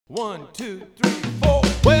1, 2, 3, 4.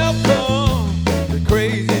 Welcome to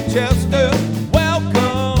Crazy Chester.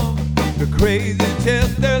 Welcome to Crazy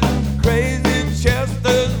Chester. Crazy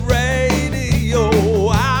Chester's Radio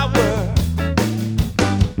Hour.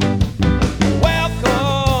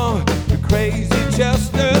 Welcome to Crazy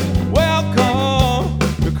Chester. Welcome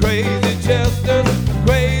to Crazy Chester.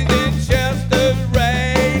 Crazy Chester's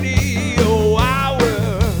Radio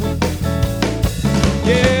Hour.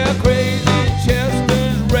 Yeah, Crazy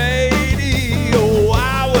Chester's Radio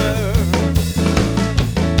Hour.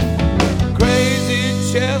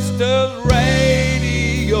 Crazy Chester's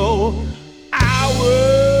Radio Hour.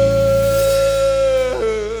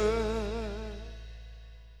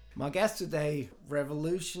 My guest today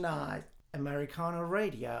revolutionized Americana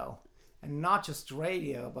radio, and not just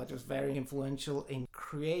radio, but was very influential in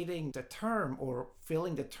creating the term or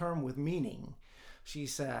filling the term with meaning.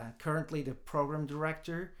 She's currently the program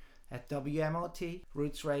director at WMOT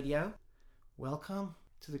Roots Radio. Welcome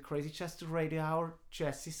to the Crazy Chester Radio Hour,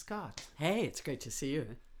 Jessie Scott. Hey, it's great to see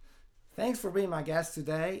you. Thanks for being my guest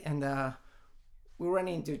today. And we ran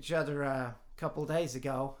into each other a couple days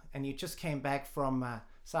ago, and you just came back from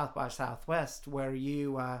South by Southwest, where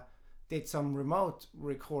you did some remote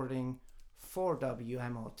recording for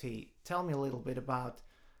WMOT. Tell me a little bit about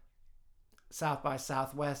South by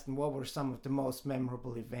Southwest and what were some of the most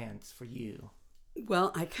memorable events for you?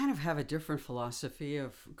 Well, I kind of have a different philosophy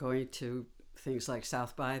of going to things like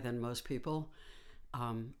South by than most people.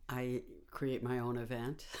 I create my own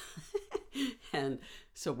event. And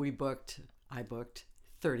so I booked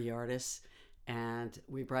 30 artists, and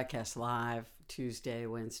we broadcast live Tuesday,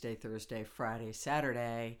 Wednesday, Thursday, Friday,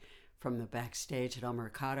 Saturday from the backstage at El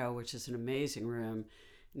Mercado, which is an amazing room.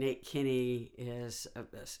 Nate Kinney is an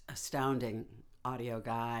astounding audio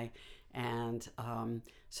guy, and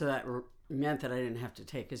so that meant that I didn't have to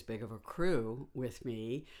take as big of a crew with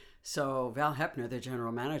me. So Val Hepner, the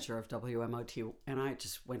general manager of WMOT, and I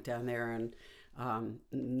just went down there, and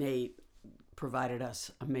Nate provided us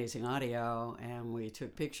amazing audio, and we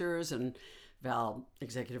took pictures, and Val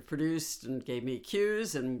executive produced and gave me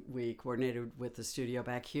cues, and we coordinated with the studio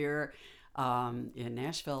back here in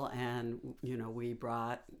Nashville, and we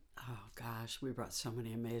brought so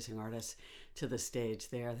many amazing artists to the stage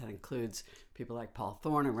there. That includes people like Paul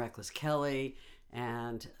Thorne and Reckless Kelly,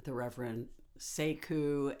 and the Reverend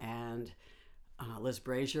Sekou, and Liz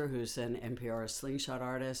Brazier, who's an NPR Slingshot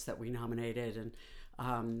artist that we nominated. And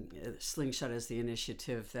Slingshot is the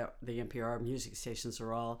initiative that the NPR music stations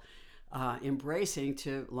are all embracing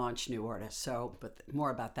to launch new artists. But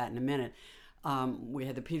more about that in a minute. We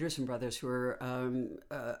had the Peterson brothers, who are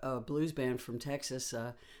a blues band from Texas.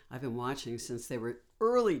 I've been watching since they were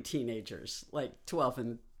early teenagers, like 12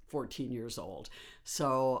 and 14 years old.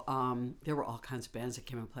 So there were all kinds of bands that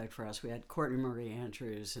came and played for us. We had Courtney Marie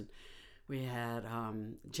Andrews, and we had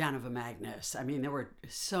Janova Magnus. I mean, there were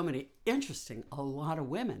so many a lot of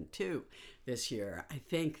women too this year. I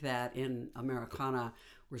think that in Americana,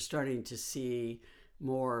 we're starting to see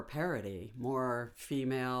more parity, more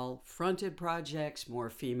female-fronted projects, more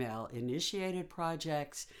female-initiated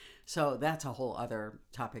projects. So that's a whole other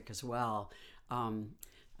topic as well.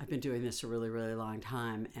 I've been doing this a really, really long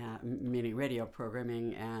time, meaning radio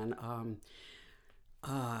programming, and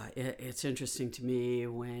it's interesting to me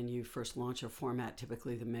when you first launch a format.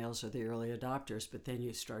 Typically the males are the early adopters, but then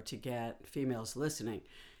you start to get females listening.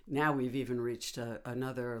 Now we've even reached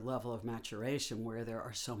another level of maturation where there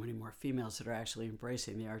are so many more females that are actually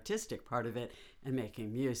embracing the artistic part of it and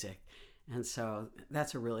making music. And so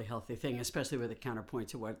that's a really healthy thing, especially with a counterpoint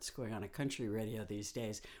to what's going on at country radio these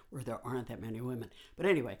days, where there aren't that many women. But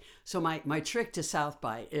anyway, so my trick to South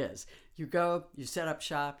by is you go, you set up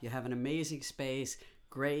shop, you have an amazing space,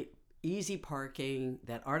 great, easy parking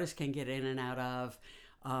that artists can get in and out of.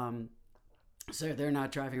 So they're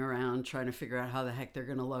not driving around trying to figure out how the heck they're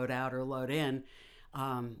going to load out or load in.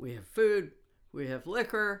 We have food, we have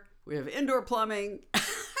liquor, we have indoor plumbing,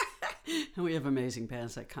 and we have amazing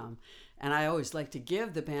bands that come. And I always like to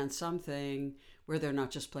give the band something where they're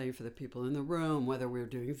not just playing for the people in the room, whether we're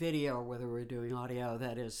doing video or whether we're doing audio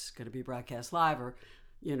that is going to be broadcast live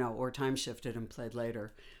or time shifted and played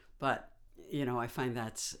later. But, I find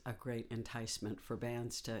that's a great enticement for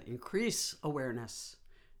bands to increase awareness.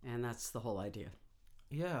 And that's the whole idea.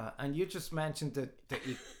 Yeah, and you just mentioned the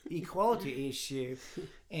equality issue,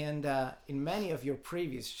 and in many of your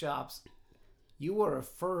previous jobs, you were a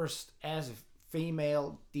first as a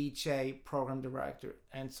female DJ, program director,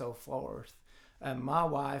 and so forth. My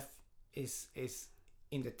wife is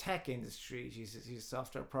in the tech industry. She's a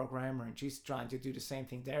software programmer, and she's trying to do the same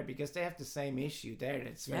thing there because they have the same issue there.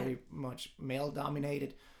 It's very much male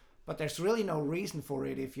dominated. but there's really no reason for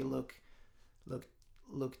it if you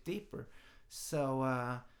look deeper. So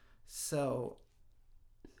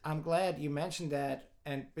I'm glad you mentioned that.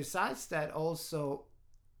 And besides that, also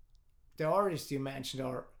the artists you mentioned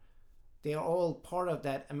they're all part of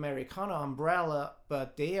that Americana umbrella,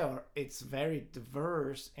 but it's very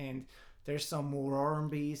diverse, and there's some more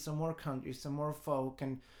R&B, some more country, some more folk,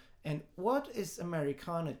 and what is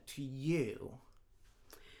Americana to you?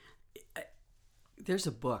 There's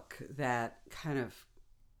a book that kind of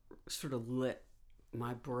sort of lit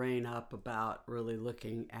my brain up about really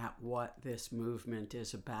looking at what this movement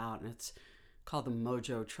is about, and it's called the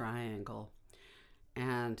Mojo Triangle.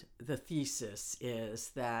 And the thesis is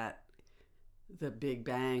that the Big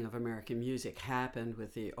Bang of American music happened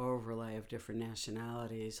with the overlay of different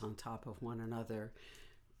nationalities on top of one another.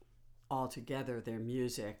 Altogether, their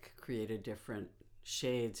music created different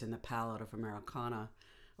shades in the palette of Americana,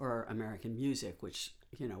 or American music, which,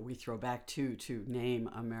 you know, we throw back to name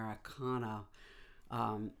Americana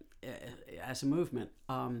as a movement.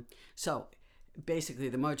 So basically,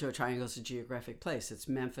 the Mojo Triangle is a geographic place. It's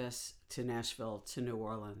Memphis to Nashville to New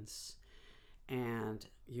Orleans. And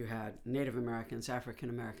you had Native Americans, African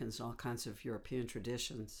Americans, all kinds of European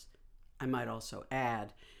traditions. I might also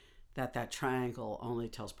add that triangle only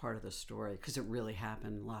tells part of the story, because it really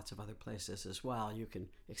happened in lots of other places as well. You can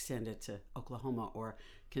extend it to Oklahoma or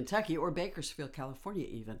Kentucky or Bakersfield, California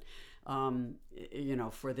even, you know,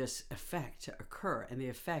 for this effect to occur. And the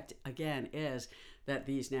effect, again, is that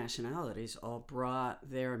these nationalities all brought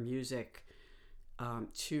their music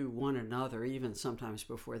to one another, even sometimes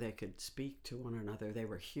before they could speak to one another. They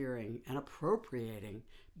were hearing and appropriating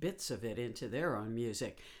bits of it into their own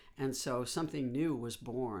music. And so something new was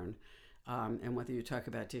born. And whether you talk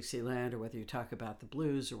about Dixieland, or whether you talk about the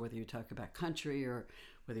blues, or whether you talk about country, or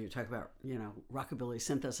whether you talk about, you know, rockabilly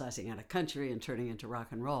synthesizing out of country and turning into rock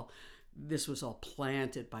and roll, this was all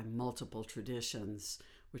planted by multiple traditions,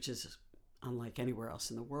 which is unlike anywhere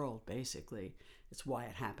else in the world, basically. It's why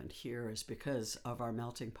it happened here, is because of our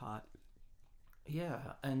melting pot. Yeah,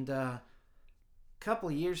 and a couple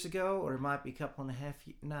of years ago, or it might be a couple and a half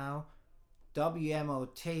now,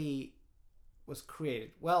 WMOT was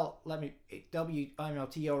created. Well,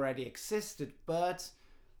 WMOT already existed, but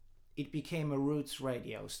it became a roots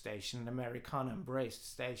radio station, an Americana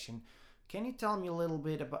embraced station. Can you tell me a little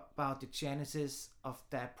bit about the genesis of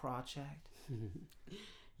that project?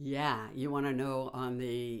 Yeah, you want to know on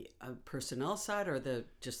the personnel side, or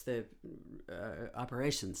just the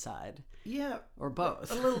operations side? Yeah, or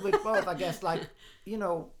both? A little bit both, I guess. Like, you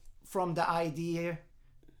know, from the idea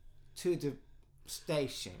to the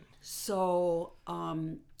station. So,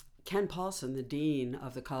 Ken Paulson, the dean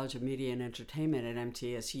of the College of Media and Entertainment at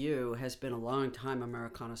MTSU, has been a long-time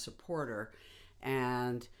Americana supporter,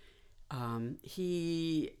 and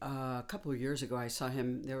he, a couple of years ago, I saw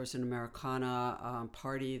him. There was an Americana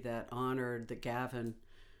party that honored the Gavin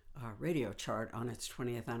radio chart on its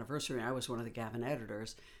 20th anniversary. I was one of the Gavin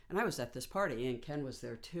editors, and I was at this party, and Ken was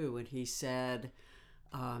there too. And he said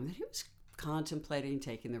that he was contemplating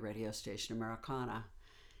taking the radio station Americana.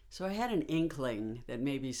 So I had an inkling that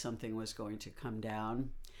maybe something was going to come down,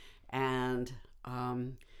 and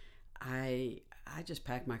I just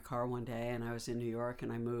packed my car one day, and I was in New York,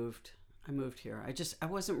 and I moved here. I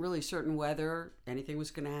wasn't really certain whether anything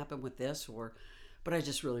was going to happen with this, but I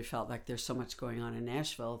just really felt like there's so much going on in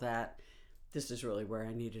Nashville that this is really where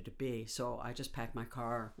I needed to be. So I just packed my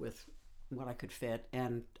car with what I could fit,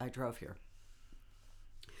 and I drove here.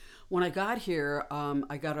 When I got here,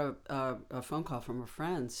 I got a phone call from a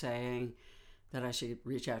friend saying that I should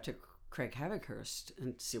reach out to Craig Havikhurst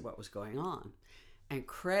and see what was going on. And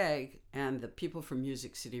Craig and the people from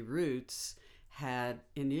Music City Roots had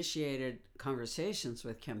initiated conversations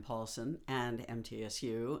with Ken Paulson and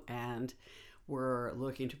MTSU, and were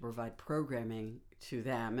looking to provide programming to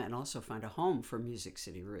them and also find a home for Music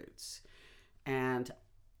City Roots. And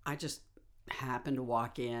I just happened to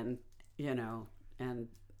walk in, you know, and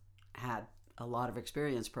had a lot of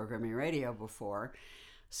experience programming radio before.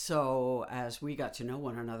 So as we got to know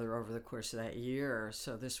one another over the course of that year,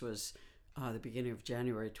 so this was the beginning of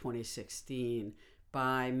January 2016,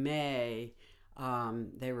 by May,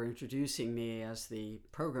 they were introducing me as the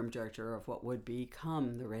program director of what would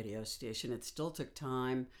become the radio station. It still took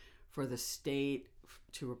time for the state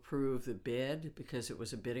to approve the bid, because it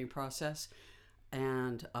was a bidding process,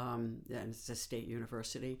 and it's a state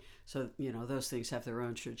university, so you know those things have their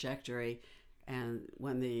own trajectory. And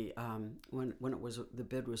when the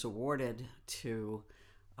bid was awarded to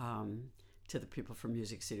the people from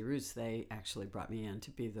Music City Roots, they actually brought me in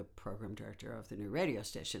to be the program director of the new radio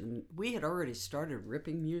station. And we had already started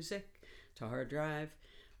ripping music to hard drive,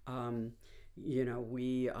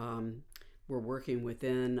 We were working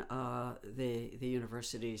within the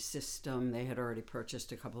university system. They had already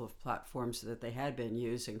purchased a couple of platforms that they had been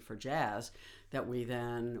using for jazz that we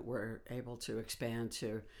then were able to expand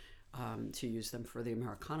to use them for the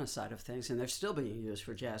Americana side of things, and they're still being used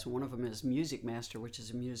for jazz. One of them is Music Master, which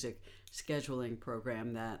is a music scheduling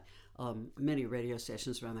program that many radio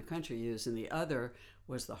stations around the country use, and the other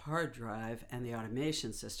was the hard drive and the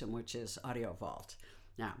automation system, which is Audio Vault.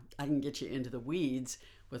 Now, I can get you into the weeds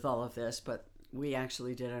with all of this, but we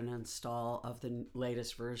actually did an install of the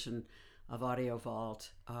latest version of Audio Vault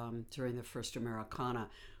during the first Americana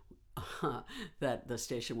that the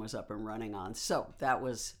station was up and running on. So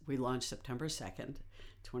we launched September 2nd,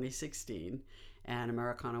 2016, and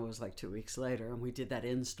Americana was like 2 weeks later, and we did that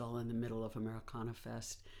install in the middle of Americana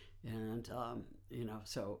Fest. And,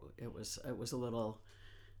 so it was a little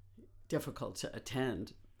difficult to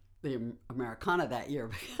attend the Americana that year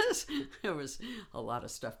because there was a lot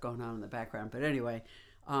of stuff going on in the background. But anyway,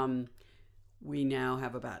 we now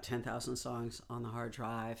have about 10,000 songs on the hard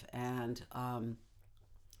drive, and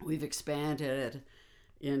we've expanded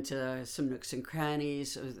into some nooks and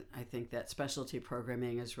crannies. I think that specialty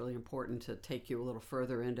programming is really important to take you a little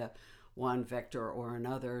further into one vector or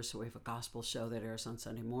another. So we have a gospel show that airs on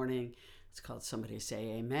Sunday morning. It's called Somebody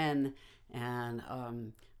Say Amen. And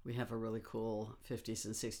we have a really cool 50s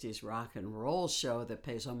and 60s rock and roll show that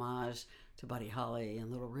pays homage to Buddy Holly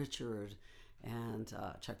and Little Richard and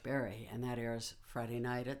Chuck Berry. And that airs Friday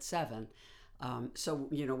night at 7. So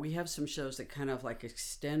we have some shows that kind of like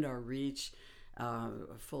extend our reach,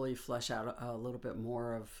 fully flesh out a little bit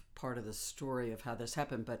more of part of the story of how this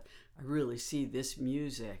happened. But I really see this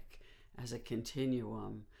music as a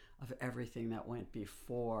continuum of everything that went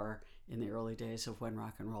before in the early days of when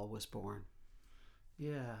rock and roll was born.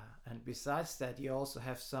 Yeah, and besides that, you also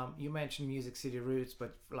have you mentioned Music City Roots,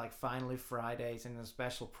 but like Finally Fridays and a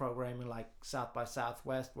special programming like South by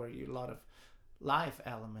Southwest, where you a lot of live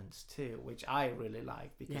elements too, which I really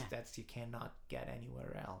like because you cannot get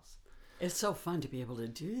anywhere else. It's so fun to be able to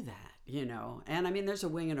do that, And I mean, there's a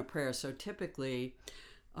wing and a prayer. So typically,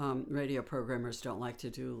 radio programmers don't like to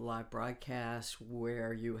do live broadcasts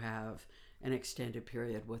where you have an extended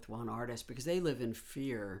period with one artist because they live in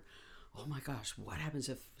fear. Oh my gosh, what happens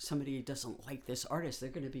if somebody doesn't like this artist? They're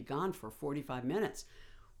going to be gone for 45 minutes.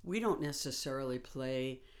 We don't necessarily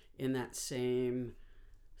play in that same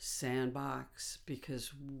sandbox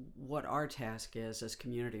because what our task is as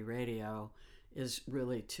community radio is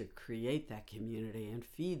really to create that community and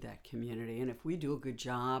feed that community. And if we do a good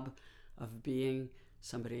job of being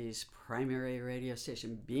somebody's primary radio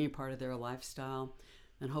station, being part of their lifestyle,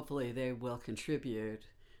 then hopefully they will contribute.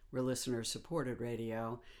 We're listener-supported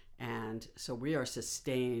radio, and so we are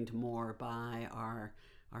sustained more by our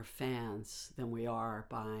fans than we are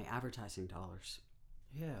by advertising dollars.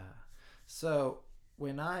 Yeah. So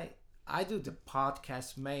when I do the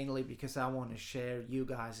podcast mainly because I want to share you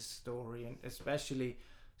guys' story, and especially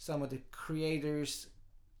some of the creators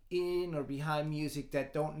in or behind music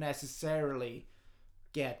that don't necessarily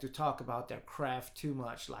get to talk about their craft too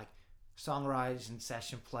much, like songwriters and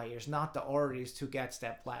session players, not the artist who gets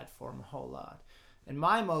that platform a whole lot. And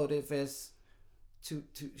my motive is to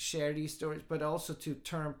share these stories, but also to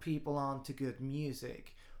turn people on to good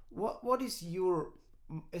music. What is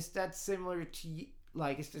is that similar to,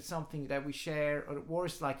 like, is that something that we share, or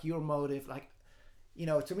worse, like your motive? Like,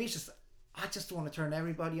 to me, it's I just want to turn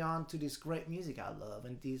everybody on to this great music I love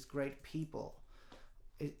and these great people.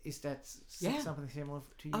 Is that something similar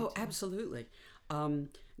to you? Oh, too? Absolutely.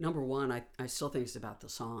 Number one, I still think it's about the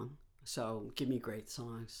song. So give me great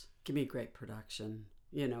songs. Give me great production.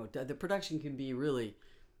 The production can be really,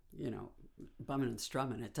 bumming and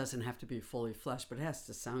strumming. It doesn't have to be fully fleshed, but it has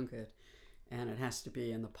to sound good. And it has to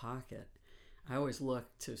be in the pocket. I always look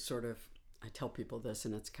to I tell people this,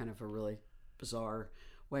 and it's kind of a really bizarre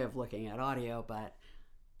way of looking at audio, but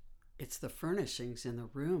it's the furnishings in the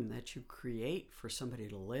room that you create for somebody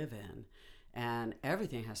to live in. And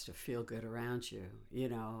everything has to feel good around you.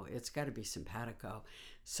 It's got to be simpatico.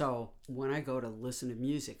 So when I go to listen to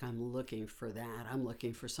music, I'm looking for that. I'm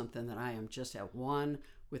looking for something that I am just at one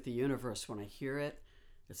with the universe when I hear it.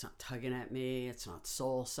 It's not tugging at me. It's not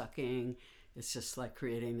soul sucking. It's just like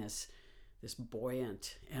creating this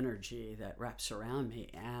buoyant energy that wraps around me.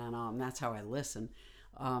 And that's how I listen.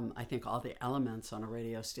 I think all the elements on a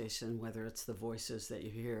radio station, whether it's the voices that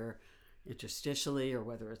you hear interstitially or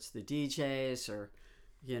whether it's the DJs or,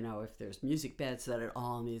 if there's music beds, that it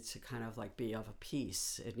all needs to kind of like be of a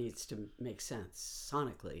piece. It needs to make sense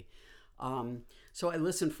sonically. So I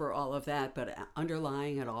listen for all of that, but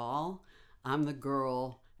underlying it all, I'm the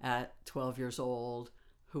girl at 12 years old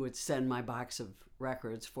who would send my box of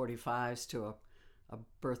records, 45s, to a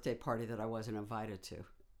birthday party that I wasn't invited to.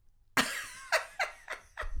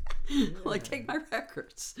 Like, take my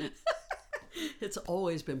records. It's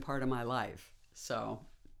always been part of my life. So,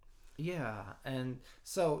 Yeah, and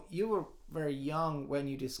so you were very young when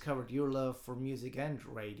you discovered your love for music and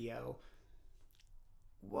radio.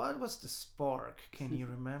 What was the spark? Can you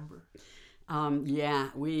remember? yeah,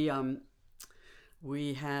 we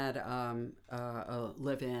had a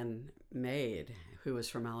live-in maid who was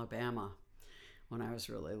from Alabama when I was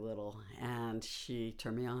really little, and she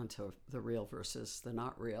turned me on to the real versus the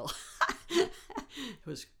not real. It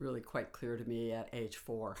was really quite clear to me at age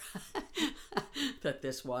 4 that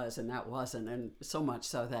this was and that wasn't, and so much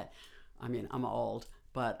so that, I mean, I'm old,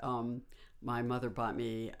 but my mother bought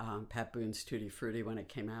me Pat Boone's Tutti Frutti when it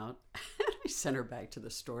came out. I sent her back to the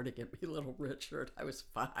store to get me Little Richard. I was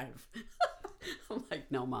 5. I'm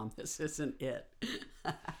like, no, Mom, this isn't it.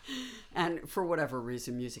 And for whatever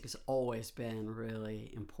reason, music has always been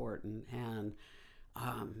really important. And,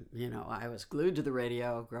 I was glued to the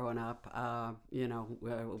radio growing up.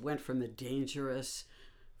 Went from the dangerous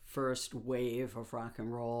first wave of rock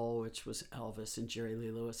and roll, which was Elvis and Jerry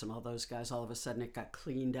Lee Lewis and all those guys. All of a sudden it got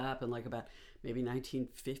cleaned up, and like about maybe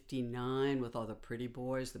 1959 with all the pretty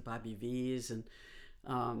boys, the Bobby V's and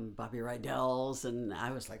Bobby Rydells, and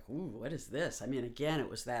I was like, ooh, what is this? I mean, again, it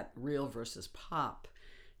was that real versus pop,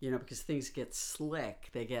 because things get slick.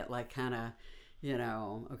 They get like kind of,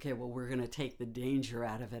 okay, well, we're going to take the danger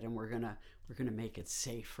out of it, and we're going to make it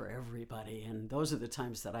safe for everybody. And those are the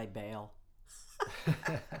times that I bail.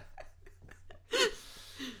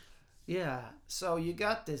 Yeah, so you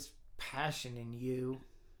got this passion in you,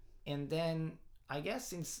 and then I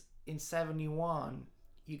guess in 71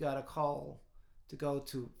 you got a call to go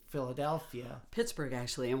to Philadelphia. Pittsburgh,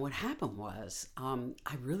 actually. And what happened was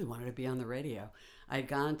I really wanted to be on the radio. I had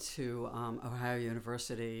gone to Ohio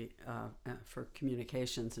University for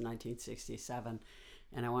communications in 1967,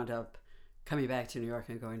 and I wound up coming back to New York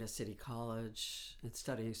and going to City College and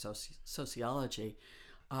studying sociology.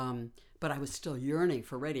 But I was still yearning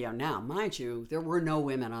for radio. Now, mind you, there were no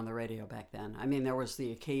women on the radio back then. I mean, there was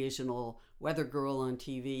the occasional weather girl on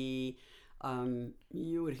TV.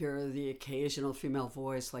 You would hear the occasional female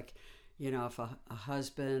voice, like, if a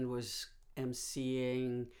husband was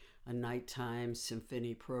emceeing a nighttime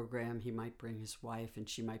symphony program, he might bring his wife and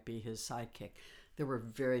she might be his sidekick. There were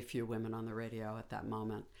very few women on the radio at that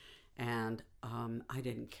moment, and I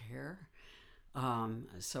didn't care.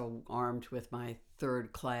 So armed with my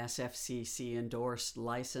third class FCC endorsed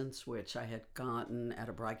license, which I had gotten at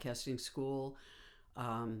a broadcasting school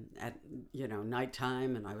at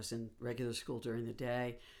nighttime, and I was in regular school during the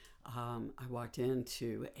day, I walked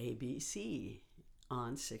into ABC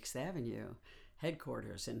on 6th Avenue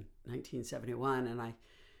headquarters in 1971, and I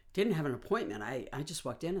didn't have an appointment. I just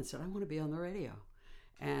walked in and said, I want to be on the radio.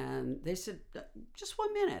 And they said, just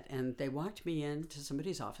 1 minute. And they walked me into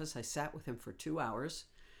somebody's office. I sat with him for 2 hours.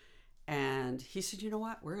 And he said, you know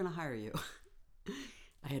what? We're going to hire you.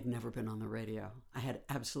 I had never been on the radio. I had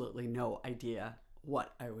absolutely no idea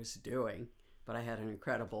what I was doing, but I had an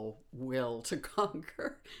incredible will to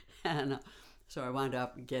conquer. And so I wound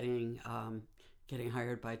up getting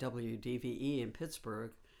hired by WDVE in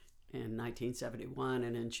Pittsburgh in 1971.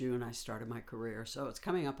 And in June, I started my career. So it's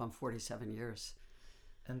coming up on 47 years.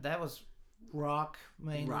 And that was rock,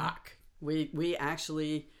 mainly? Rock. We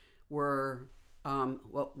actually were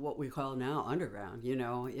what we call now underground.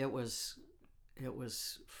 It was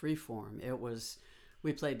freeform.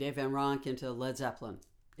 We played Dave Van Ronk into Led Zeppelin,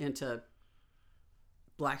 into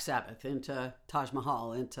Black Sabbath, into Taj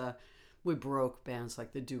Mahal, we broke bands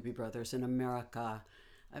like the Doobie Brothers in America.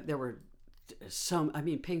 There were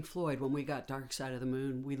Pink Floyd, when we got Dark Side of the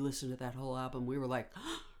Moon, we listened to that whole album. We were like,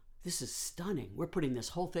 oh, this is stunning. We're putting this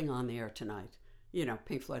whole thing on the air tonight.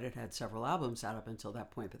 Pink Floyd had several albums out up until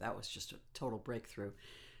that point, but that was just a total breakthrough.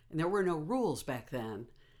 And there were no rules back then.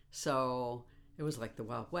 So it was like the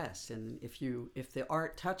Wild West. And if the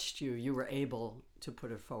art touched you, you were able to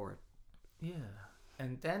put it forward. Yeah.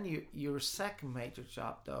 And then your second major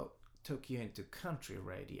job, though, took you into country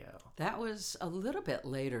radio. That was a little bit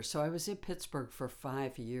later. So I was in Pittsburgh for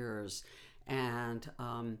 5 years, and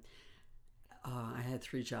I had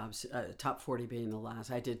 3 jobs, Top 40 being the last.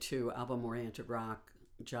 I did 2 album-oriented rock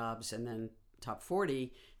jobs, and then Top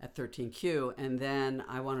 40 at 13Q, and then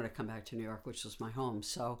I wanted to come back to New York, which was my home.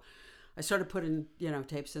 So I started putting,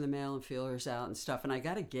 tapes in the mail and feelers out and stuff, and I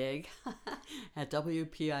got a gig at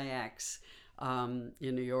WPIX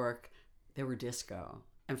in New York. They were disco.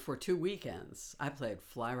 And for 2 weekends, I played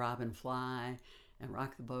Fly Robin Fly and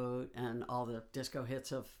Rock the Boat and all the disco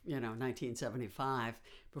hits of, 1975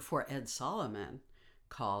 before Ed Solomon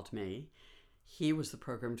called me. He was the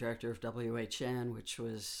program director of WHN, which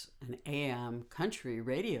was an AM country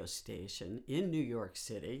radio station in New York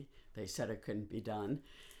City. They said it couldn't be done.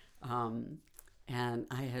 And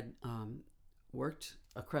I had worked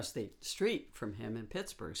across the street from him in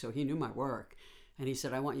Pittsburgh, so he knew my work. And he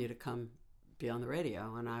said, I want you to come be on the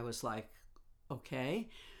radio. And I was like, okay.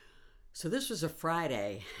 So this was a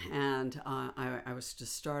Friday, and I was to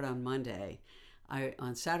start on Monday.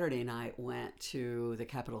 On Saturday night, went to the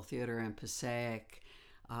Capitol Theater in Passaic,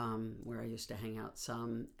 where I used to hang out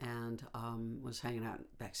some, and was hanging out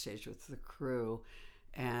backstage with the crew.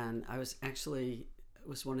 And I was actually, it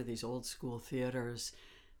was one of these old school theaters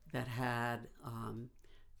that had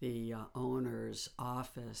the owner's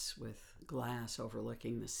office with glass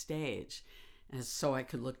overlooking the stage. And so I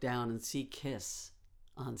could look down and see Kiss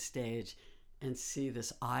on stage and see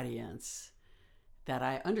this audience that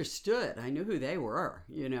I understood. I knew who they were,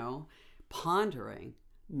 pondering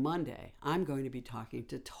Monday. I'm going to be talking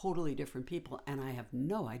to totally different people, and I have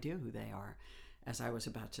no idea who they are, as I was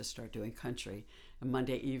about to start doing country. And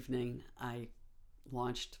Monday evening, I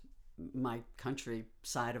launched my country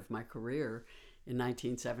side of my career in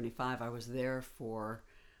 1975. I was there for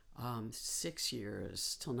 6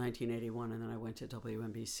 years till 1981, and then I went to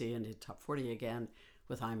WNBC and did Top 40 again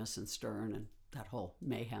with Imus and Stern and that whole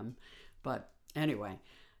mayhem. But anyway,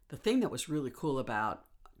 the thing that was really cool about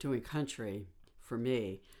doing country for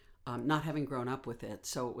me, not having grown up with it,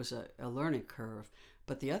 so it was a learning curve.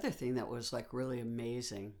 But the other thing that was like really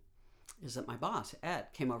amazing is that my boss, Ed,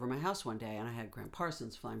 came over my house one day, and I had Graham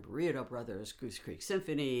Parsons, Flying Burrito Brothers, Goose Creek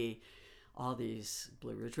Symphony, all these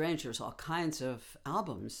Blue Ridge Rangers, all kinds of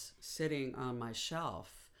albums sitting on my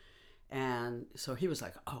shelf. And so he was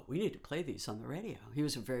like, oh, we need to play these on the radio. He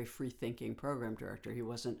was a very free-thinking program director. He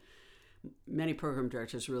wasn't, many program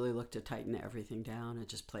directors really look to tighten everything down and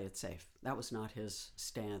just play it safe. That was not his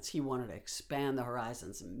stance. He wanted to expand the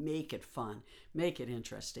horizons and make it fun, make it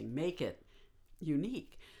interesting, make it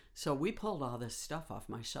unique. So we pulled all this stuff off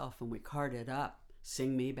my shelf and we carted up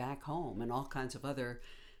Sing Me Back Home and all kinds of other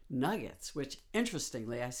nuggets, which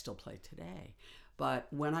interestingly I still play today. But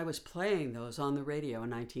when I was playing those on the radio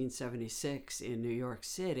in 1976 in New York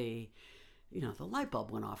City, the light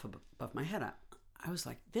bulb went off above my head. I was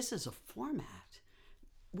like, this is a format.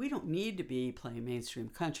 We don't need to be playing mainstream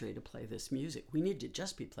country to play this music. We need to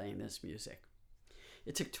just be playing this music.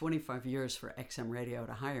 It took 25 years for XM Radio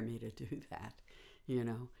to hire me to do that.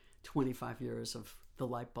 25 years of the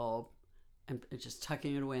light bulb and just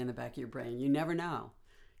tucking it away in the back of your brain. You never know.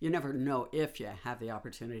 You never know if you have the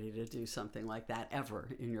opportunity to do something like that ever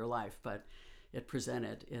in your life, but it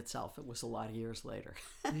presented itself. It was a lot of years later.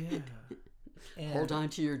 Yeah. And hold on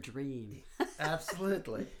to your dream.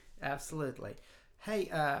 Absolutely. Absolutely. Hey,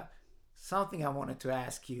 something I wanted to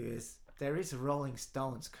ask you is, there is a Rolling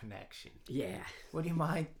Stones connection. Yeah. Would you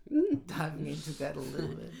mind diving into that a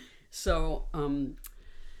little bit? So,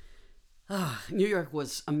 New York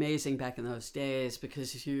was amazing back in those days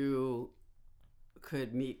because you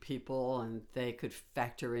could meet people and they could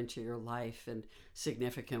factor into your life in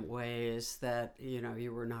significant ways that,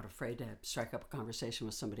 you were not afraid to strike up a conversation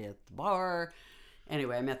with somebody at the bar.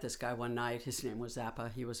 Anyway, I met this guy one night. His name was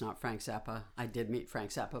Zappa. He was not Frank Zappa. I did meet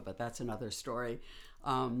Frank Zappa, but that's another story.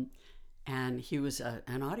 And he was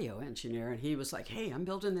an audio engineer, and he was like, hey, I'm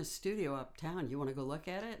building this studio uptown. You want to go look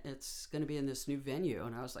at it? It's going to be in this new venue.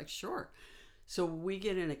 And I was like, sure. So we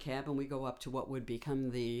get in a cab and we go up to what would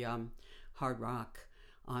become the Hard Rock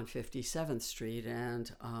on 57th Street.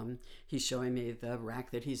 And he's showing me the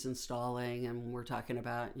rack that he's installing, and we're talking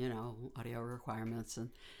about, audio requirements.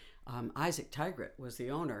 And Isaac Tigret was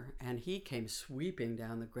the owner, and he came sweeping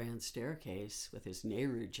down the grand staircase with his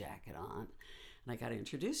Nehru jacket on. And I got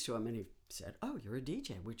introduced to him, and he said, oh, you're a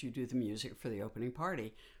DJ. Would you do the music for the opening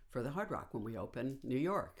party for the Hard Rock when we open New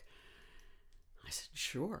York? I said,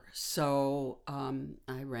 sure. So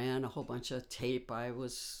I ran a whole bunch of tape. I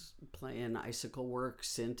was playing Icicle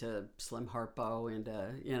Works into Slim Harpo,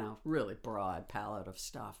 into, really broad palette of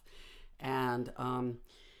stuff. And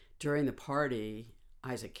during the party,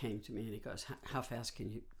 Isaac came to me and he goes, how fast can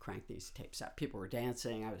you crank these tapes out? People were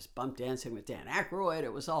dancing. I was bump dancing with Dan Aykroyd.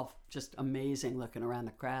 It was all just amazing looking around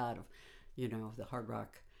the crowd of, the Hard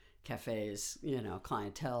Rock cafes,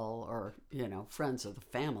 clientele or, friends of the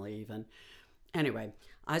family even. Anyway,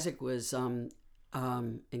 Isaac was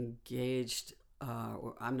engaged,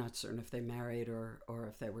 or I'm not certain if they married or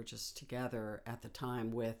if they were just together at the time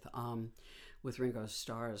with Ringo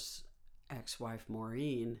Starr's ex-wife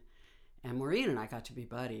Maureen. And Maureen and I got to be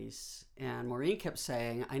buddies. And Maureen kept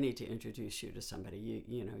saying, I need to introduce you to somebody.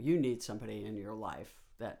 You need somebody in your life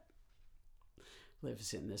that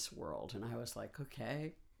lives in this world. And I was like,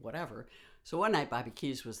 okay, whatever. So one night Bobby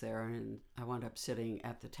Keys was there, and I wound up sitting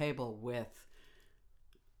at the table with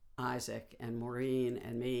Isaac and Maureen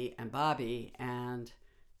and me and Bobby, and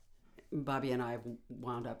Bobby and I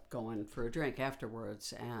wound up going for a drink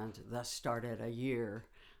afterwards, and thus started a year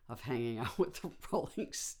of hanging out with the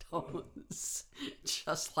Rolling Stones.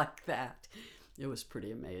 Just like that. It was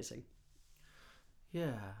pretty amazing.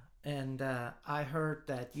 Yeah, and I heard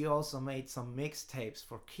that you also made some mixtapes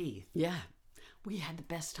for Keith. Yeah, we had the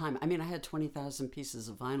best time. I mean, I had 20,000 pieces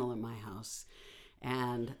of vinyl in my house,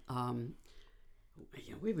 and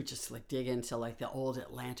we would just like dig into like the old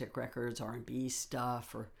Atlantic Records, R&B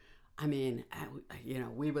stuff, or I mean,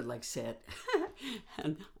 we would like sit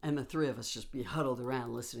and the three of us just be huddled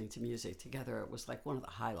around listening to music together. It was like one of the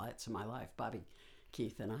highlights of my life, Bobby,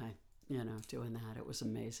 Keith, and I, doing that. It was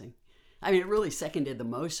amazing. I mean, it really seconded the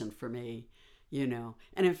motion for me, And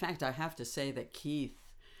in fact, I have to say that Keith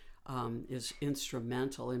is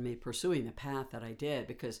instrumental in me pursuing the path that I did,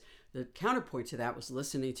 because the counterpoint to that was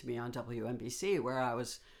listening to me on WNBC, where I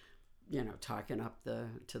was, talking up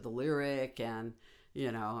to the lyric, and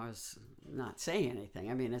I was not saying anything.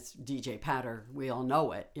 I mean, it's DJ Patter. We all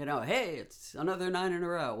know it. Hey, it's another 9 in a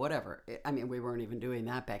row, whatever. I mean, we weren't even doing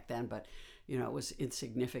that back then, but, it was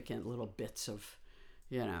insignificant little bits of,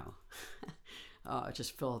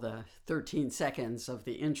 just fill the 13 seconds of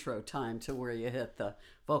the intro time to where you hit the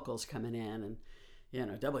vocals coming in,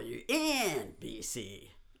 and, WNBC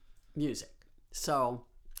music. So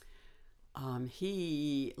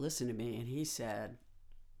he listened to me and he said,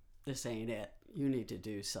 this ain't it. You need to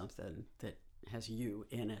do something that has you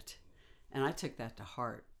in it. And I took that to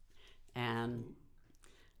heart. And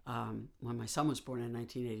when my son was born in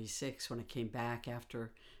 1986, when I came back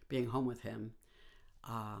after being home with him,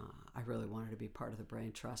 I really wanted to be part of the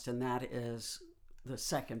Brain Trust. And that is the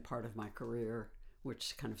second part of my career,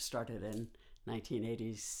 which kind of started in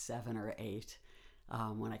 1987 or 8,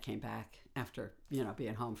 when I came back after,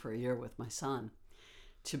 being home for a year with my son,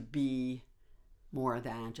 to be more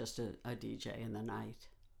than just a DJ in the night.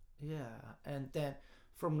 Yeah, and then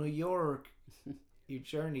from New York, your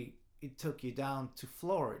journey, it took you down to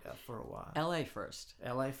Florida for a while. LA first.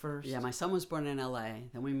 LA first? Yeah, my son was born in LA.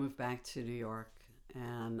 Then we moved back to New York,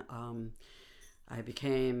 and I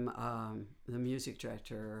became the music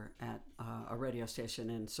director at a radio station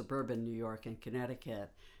in suburban New York and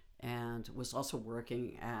Connecticut, and was also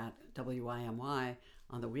working at WIMY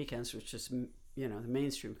on the weekends, which is the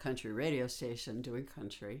mainstream country radio station doing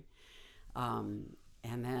country. And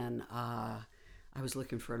then I was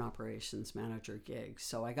looking for an operations manager gig.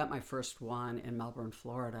 So I got my first one in Melbourne,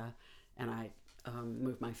 Florida, and I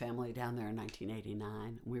moved my family down there in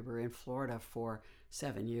 1989. We were in Florida for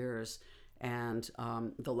 7 years. And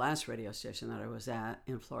the last radio station that I was at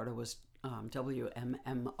in Florida was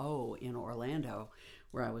WMMO in Orlando,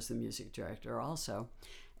 where I was the music director also.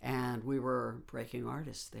 And we were breaking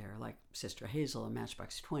artists there, like Sister Hazel and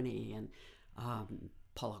Matchbox 20 and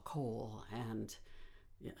Paula Cole, and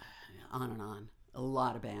on and on. A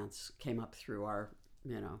lot of bands came up through our,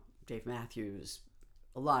 Dave Matthews,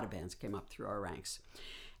 a lot of bands came up through our ranks.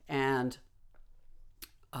 And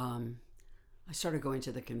I started going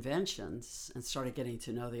to the conventions and started getting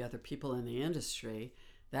to know the other people in the industry.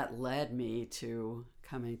 That led me to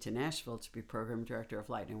coming to Nashville to be program director of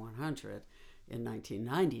Lightning 100 in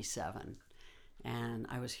 1997. And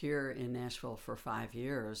I was here in Nashville for 5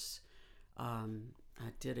 years. I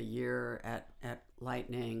did a year at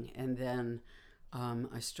Lightning, and then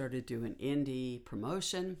I started doing indie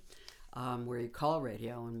promotion, where you call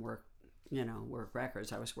radio and work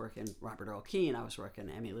records. I was working Robert Earl Keen, I was working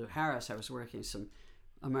Emmylou Harris, I was working some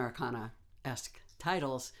Americana-esque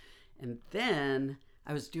titles, and then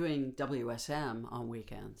I was doing WSM on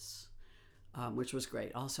weekends, which was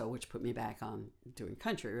great also, which put me back on doing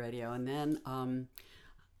country radio. And then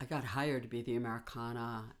I got hired to be the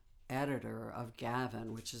Americana editor of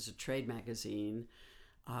Gavin, which is a trade magazine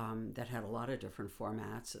that had a lot of different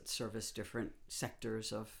formats that serviced different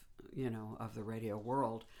sectors of the radio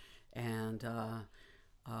world. And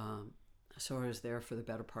so I was there for the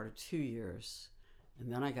better part of 2 years.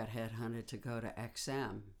 And then I got headhunted to go to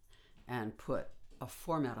XM and put a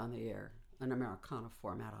format on the air, an Americana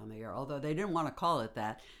format on the air. Although they didn't want to call it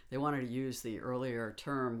that. They wanted to use the earlier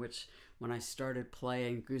term, which when I started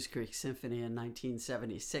playing Goose Creek Symphony in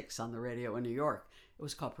 1976 on the radio in New York, it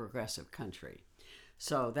was called Progressive Country.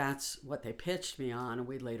 So that's what they pitched me on, and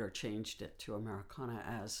we later changed it to Americana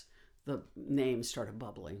as the name started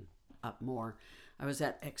bubbling up more. I was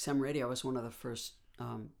at XM Radio. I was one of the first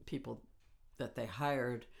people that they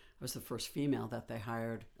hired. I was the first female that they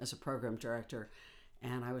hired as a program director,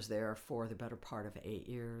 and I was there for the better part of 8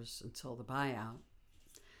 years until the buyout.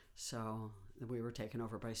 So we were taken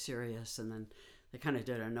over by Sirius, and then they kind of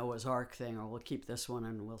did a Noah's Ark thing, or we'll keep this one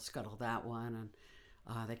and we'll scuttle that one.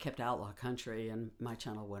 And they kept Outlaw Country, and my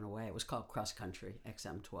channel went away. It was called Cross Country,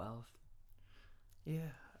 XM12.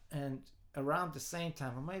 Yeah, and around the same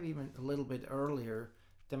time, or maybe even a little bit earlier,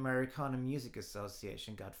 the Americana Music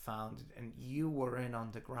Association got founded, and you were in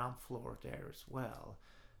on the ground floor there as well.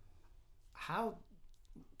 How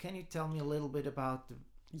can you tell me a little bit about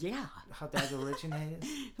how that originated?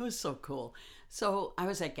 It was so cool. So I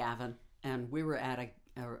was at Gavin, and we were at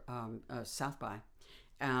a South by,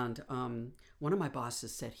 and one of my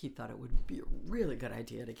bosses said he thought it would be a really good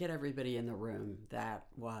idea to get everybody in the room that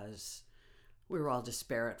was. We were all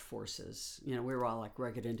disparate forces. You know, we were all like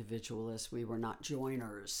rugged individualists. We were not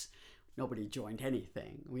joiners. Nobody joined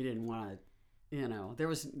anything. We didn't want to, you know, there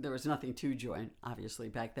was nothing to join, obviously,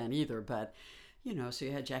 back then either. But, you know, so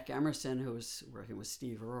you had Jack Emerson, who was working with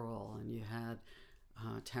Steve Earle, and you had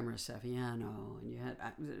Tamara Saviano, and you had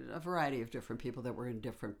a variety of different people that were in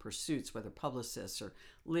different pursuits, whether publicists or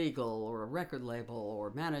legal or a record label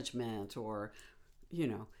or management or, you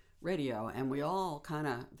know, radio. And we all kind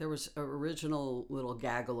of, there was an original little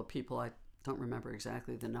gaggle of people. I don't remember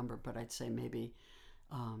exactly the number, but I'd say maybe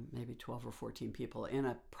 12 or 14 people in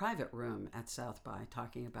a private room at South by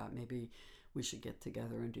talking about maybe we should get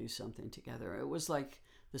together and do something together. It was like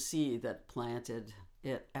the seed that planted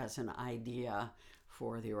it as an idea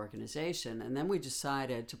for the organization. And then we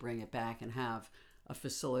decided to bring it back and have a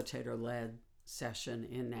facilitator-led session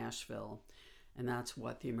in Nashville. And that's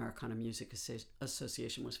what the Americana Music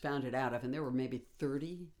Association was founded out of. And there were maybe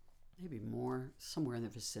 30, maybe more, somewhere in the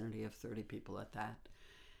vicinity of 30 people at that.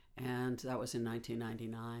 And that was in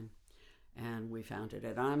 1999. And we founded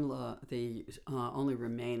it. I'm the only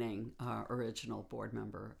remaining original board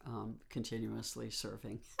member, continuously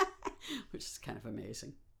serving, which is kind of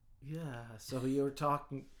amazing. Yeah, so you were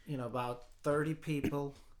talking, you know, about 30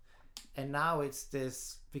 people, and now it's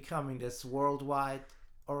becoming this worldwide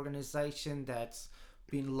organization that's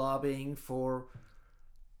been lobbying for,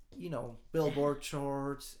 you know, Billboard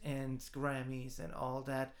charts and Grammys and all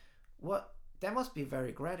that. That must be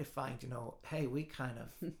very gratifying to know, hey, we kind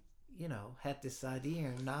of, you know, had this idea,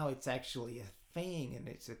 and now it's actually a thing, and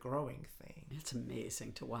it's a growing thing. It's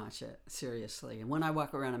amazing to watch it, seriously. And when I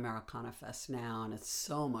walk around Americana Fest now, and it's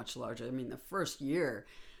so much larger. I mean, the first year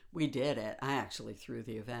we did it, I actually threw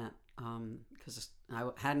the event because I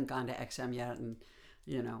hadn't gone to XM yet, and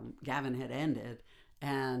you know, Gavin had ended,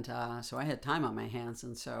 and so I had time on my hands,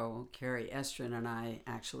 and so Carrie Estrin and I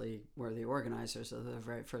actually were the organizers of the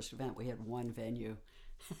very first event. We had one venue,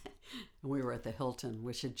 and we were at the Hilton,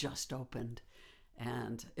 which had just opened,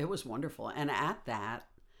 and it was wonderful. And at that,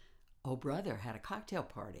 Oh Brother had a cocktail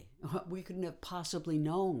party. We couldn't have possibly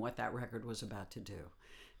known what that record was about to do,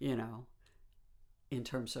 you know, in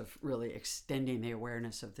terms of really extending the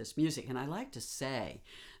awareness of this music. And I like to say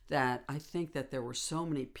that I think that there were so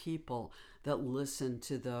many people that listened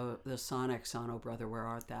to the Sonics on Oh Brother, Where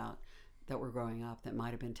Art Thou, that were growing up, that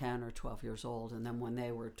might have been 10 or 12 years old. And then when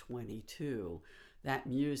they were 22, that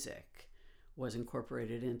music was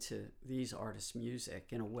incorporated into these artists' music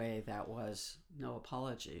in a way that was no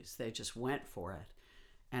apologies. They just went for it.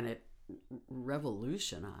 And it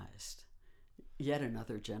revolutionized yet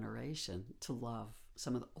another generation to love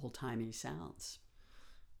some of the old-timey sounds.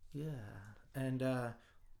 Yeah. And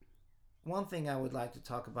one thing I would like to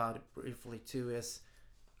talk about briefly too is,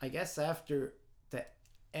 I guess after the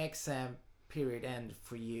XM period ended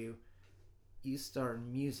for you, you started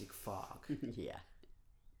Music Fog. Yeah.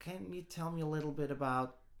 Can you tell me a little bit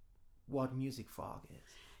about what Music Fog is?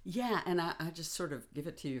 Yeah, and I just sort of give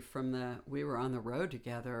it to you from we were on the road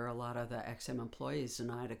together, a lot of the XM employees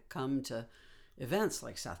and I, to come to events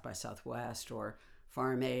like South by Southwest or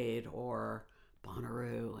Farm Aid or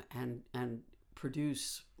Bonnaroo and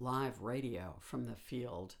produce live radio from the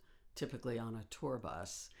field, typically on a tour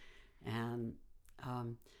bus. And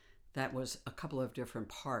that was a couple of different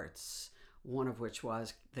parts, one of which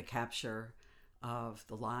was the capture of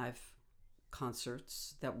the live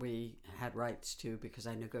concerts that we had rights to because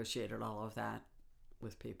I negotiated all of that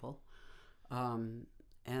with people. And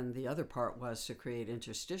the other part was to create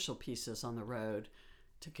interstitial pieces on the road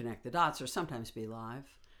to connect the dots, or sometimes be live,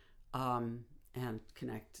 and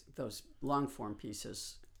connect those long-form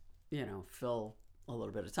pieces, you know, fill a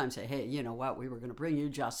little bit of time, say, hey, you know what, we were going to bring you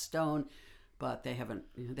Just Stone, but they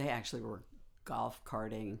actually were golf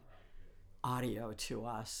carting audio to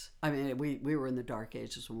us. I mean, we were in the dark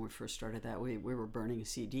ages when we first started that. We were burning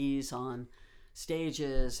CDs on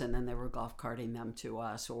stages, and then they were golf carting them to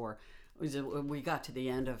us, or we got to the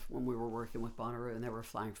end of when we were working with Bonnaroo and they were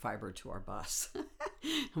flying fiber to our bus.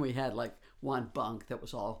 And we had like one bunk that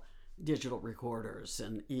was all digital recorders,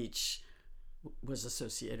 and each was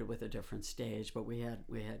associated with a different stage, but we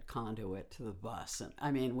had conduit to the bus, and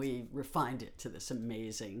I mean, we refined it to this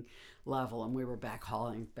amazing level, and we were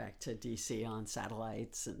hauling back to DC on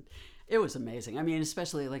satellites, and it was amazing. I mean,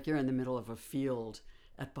 especially like you're in the middle of a field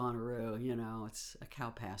at Bonnaroo, you know, it's a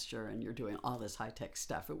cow pasture, and you're doing all this high-tech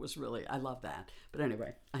stuff. It was really, I love that. But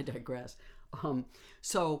anyway, I digress.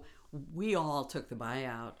 So we all took the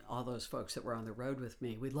buyout, all those folks that were on the road with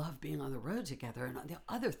me. We loved being on the road together. And the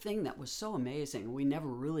other thing that was so amazing, we never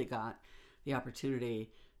really got the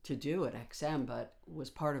opportunity to do at XM, but was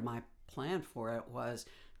part of my plan for it, was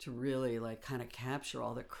to really like kind of capture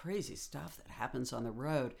all the crazy stuff that happens on the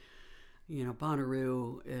road. You know,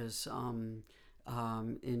 Bonnaroo is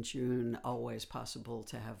in June always possible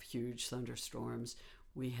to have huge thunderstorms.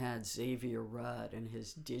 We had Xavier Rudd and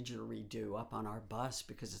his didgeridoo up on our bus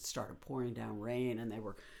because it started pouring down rain, and they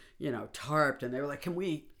were, you know, tarped, and they were like, can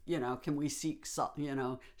we seek,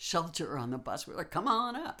 shelter on the bus? We were like, come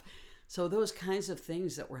on up. So those kinds of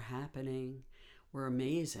things that were happening were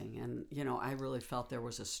amazing. And, you know, I really felt there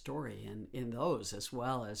was a story in those, as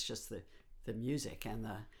well as just the music and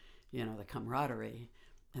the camaraderie.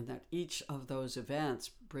 And that each of those events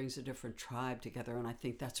brings a different tribe together. And I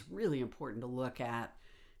think that's really important to look at,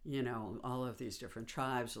 you know, all of these different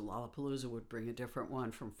tribes. Lollapalooza would bring a different one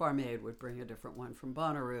from Farm Aid, would bring a different one from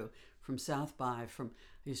Bonnaroo, from South by, I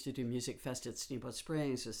used to do Music Fest at Steamboat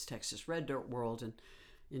Springs, this Texas Red Dirt World, and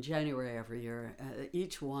in January every year.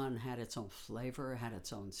 Each one had its own flavor, had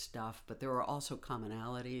its own stuff, but there were also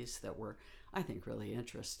commonalities that were, I think, really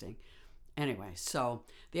interesting. Anyway, so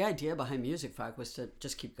the idea behind Music Fog was to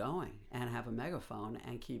just keep going and have a megaphone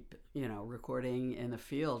and keep, you know, recording in the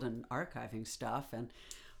field and archiving stuff.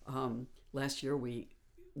 And last year we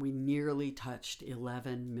nearly touched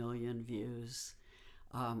 11 million views.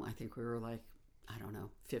 I think we were like,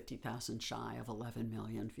 50,000 shy of 11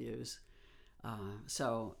 million views.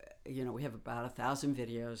 So, you know, we have about 1,000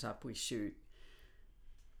 videos up. We shoot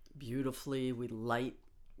beautifully, we light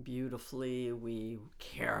beautifully, we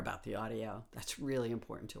care about the audio. That's really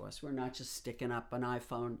important to us. We're not just sticking up an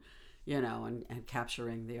iPhone, you know, and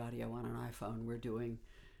capturing the audio on an iPhone. We're doing,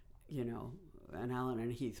 you know, an Allen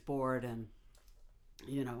and Heath board, and,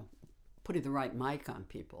 you know, putting the right mic on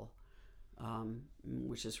people,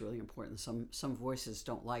 which is really important. Some voices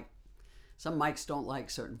don't like, some mics don't like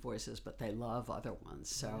certain voices, but they love other ones.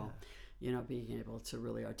 So, you know, being able to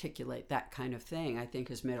really articulate that kind of thing, I think,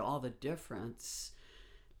 has made all the difference.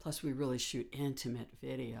 Plus, we really shoot intimate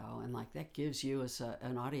video, and like that gives you as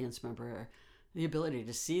an audience member the ability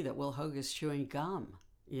to see that Will Hoge is chewing gum.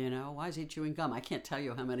 You know, why is he chewing gum? I can't tell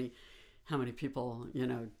you how many people, you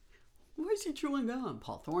know, why is he chewing gum?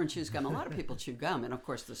 Paul Thorne chews gum. A lot of people chew gum, and of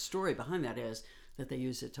course, the story behind that is that they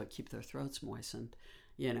use it to keep their throats moistened.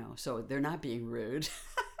 You know, so they're not being rude.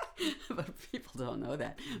 But people don't know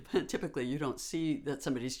that. But typically, you don't see that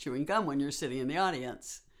somebody's chewing gum when you're sitting in the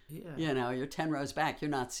audience. Yeah. You know, you're 10 rows back,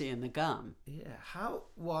 you're not seeing the gum. Yeah. How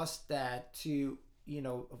was that to, you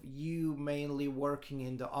know, you mainly working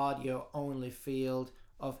in the audio only field,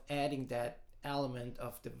 of adding that element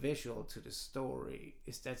of the visual to the story?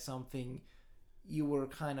 Is that something you were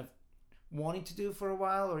kind of wanting to do for a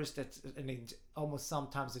while, or is that almost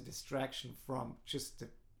sometimes a distraction from just the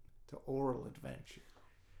oral adventure?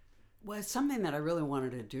 Well, it's something that I really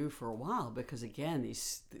wanted to do for a while, because again,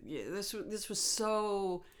 this was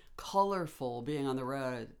so colorful being on the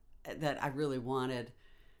road that I really wanted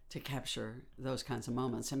to capture those kinds of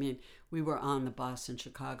moments. I mean, we were on the bus in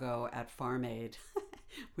Chicago at Farm Aid.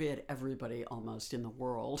 We had everybody almost in the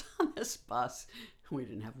world on this bus. We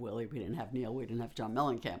didn't have Willie, we didn't have Neil, we didn't have John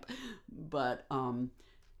Mellencamp. But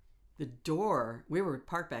the door, we were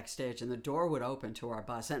parked backstage, and the door would open to our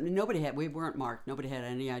bus. And we weren't marked, nobody had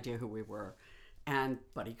any idea who we were. And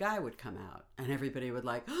Buddy Guy would come out, and everybody would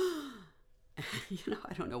like, you know,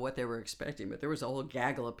 I don't know what they were expecting, but there was a whole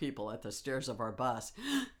gaggle of people at the stairs of our bus.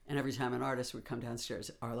 And every time an artist would come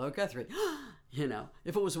downstairs, Arlo Guthrie, you know,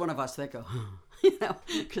 if it was one of us, they'd go, you know,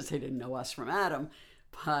 because they didn't know us from Adam.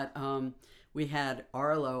 But we had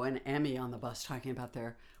Arlo and Emmy on the bus talking about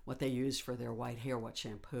what they used for their white hair, what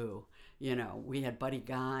shampoo. You know, we had Buddy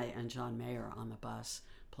Guy and John Mayer on the bus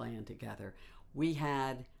playing together. We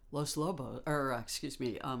had Los Lonely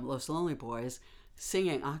Boys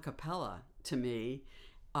singing a cappella to me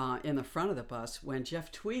in the front of the bus when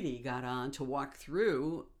Jeff Tweedy got on to walk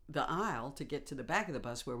through the aisle to get to the back of the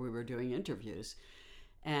bus where we were doing interviews.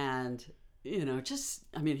 And, you know, just,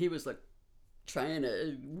 I mean, he was like trying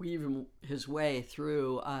to weave his way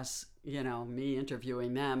through us, you know, me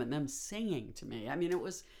interviewing them and them singing to me. I mean, it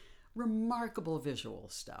was remarkable visual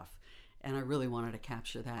stuff. And I really wanted to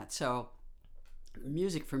capture that. So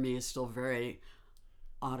music for me is still very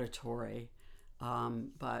auditory.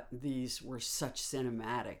 But these were such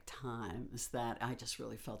cinematic times that I just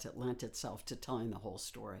really felt it lent itself to telling the whole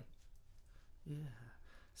story. Yeah.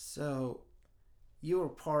 So you were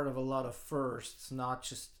part of a lot of firsts, not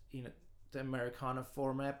just, you know, the Americana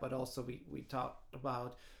format, but also we talked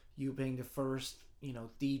about you being the first, you know,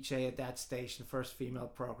 DJ at that station, first female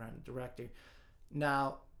program director.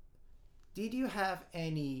 Now, did you have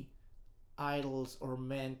any idols or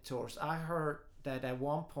mentors? I heard that at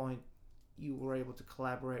one point you were able to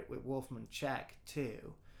collaborate with Wolfman Jack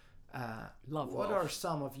too. Love what Wolf. are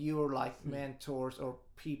some of your like mentors or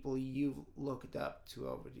people you've looked up to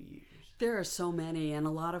over the years? There are so many, and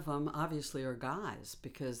a lot of them obviously are guys,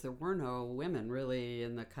 because there were no women really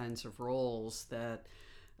in the kinds of roles that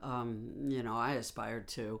you know, I aspired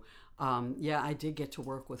to. Yeah, I did get to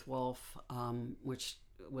work with Wolf, which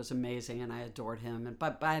was amazing, and I adored him.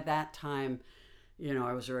 But by that time, you know,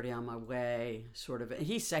 I was already on my way, sort of.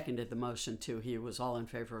 He seconded the motion, too. He was all in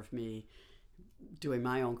favor of me doing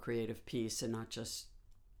my own creative piece and not just,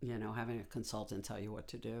 you know, having a consultant tell you what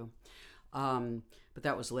to do. But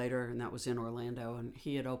that was later, and that was in Orlando. And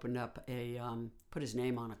he had opened up put his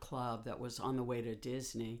name on a club that was on the way to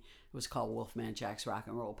Disney. It was called Wolfman Jack's Rock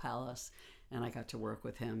and Roll Palace. And I got to work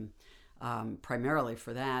with him primarily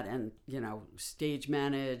for that, and, you know, stage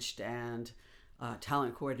managed and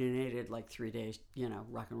talent coordinated like 3 days, you know,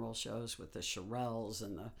 rock and roll shows with the Shirelles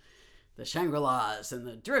and the Shangri-Las and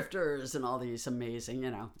the Drifters and all these amazing,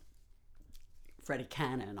 you know, Freddie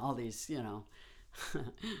Cannon, all these, you know,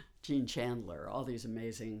 Gene Chandler, all these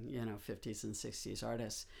amazing, you know, 50s and 60s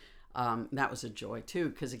artists. That was a joy too,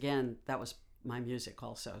 because again, that was my music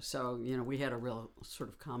also. So, you know, we had a real sort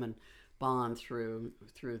of common bond through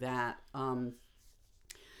that.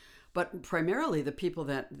 But primarily the people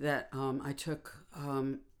that I took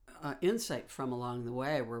insight from along the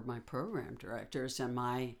way were my program directors and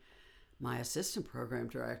my assistant program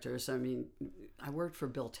directors. I mean, I worked for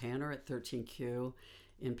Bill Tanner at 13Q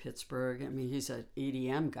in Pittsburgh. I mean, he's an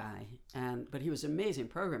EDM guy, but he was an amazing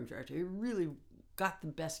program director. He really got the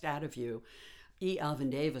best out of you. E.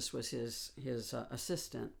 Alvin Davis was his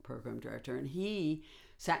assistant program director, and he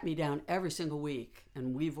sat me down every single week,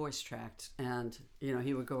 and we voice tracked, and, you know,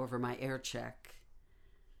 he would go over my air check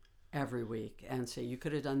every week and say, you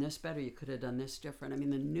could have done this better, you could have done this different. I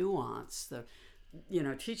mean, the nuance, you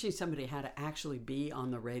know, teaching somebody how to actually be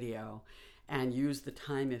on the radio and use the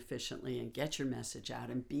time efficiently and get your message out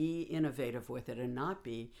and be innovative with it and not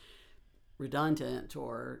be redundant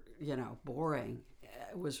or, you know, boring.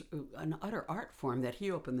 It was an utter art form that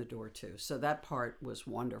he opened the door to. So that part was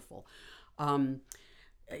wonderful.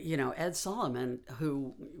 You know, Ed Solomon,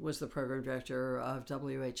 who was the program director of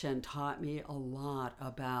WHN, taught me a lot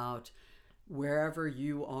about wherever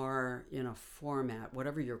you are in a format,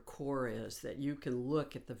 whatever your core is, that you can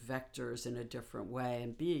look at the vectors in a different way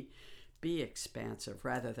and be expansive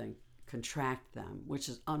rather than contract them, which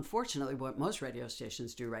is unfortunately what most radio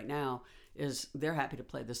stations do right now. Is they're happy to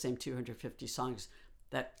play the same 250 songs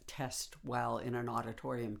that test well in an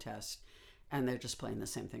auditorium test, and they're just playing the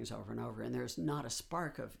same things over and over, and there's not a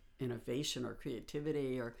spark of innovation or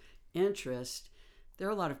creativity or interest. There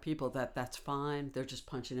are a lot of people that's fine. They're just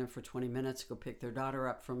punching in for 20 minutes to go pick their daughter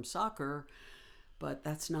up from soccer, but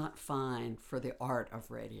that's not fine for the art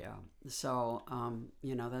of radio. So,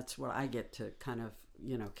 you know, that's what I get to kind of,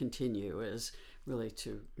 you know, continue, is really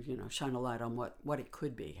to, you know, shine a light on what it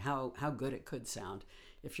could be, how good it could sound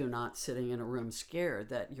if you're not sitting in a room scared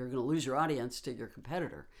that you're going to lose your audience to your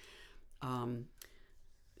competitor.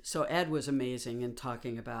 So Ed was amazing in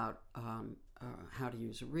talking about how to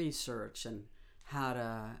use research and how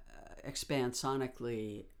to expand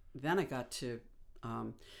sonically. Then I got to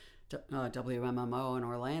WMMO in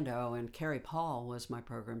Orlando, and Kerry Paul was my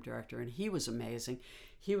program director, and he was amazing.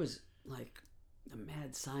 He was like a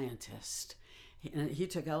mad scientist. He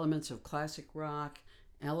took elements of classic rock,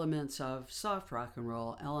 elements of soft rock and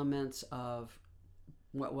roll, elements of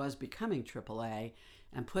what was becoming AAA,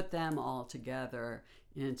 and put them all together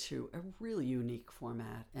into a really unique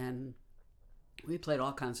format. And we played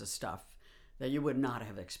all kinds of stuff that you would not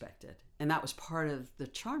have expected. And that was part of the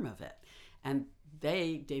charm of it. And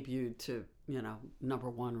they debuted to, you know,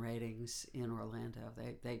 #1 ratings in Orlando.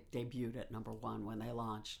 They debuted at #1 when they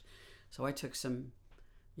launched. So I took some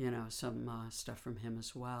stuff from him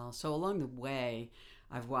as well. So along the way,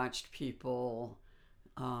 I've watched people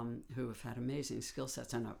who have had amazing skill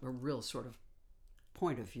sets and a real sort of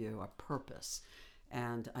point of view, a purpose.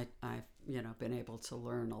 And I've, been able to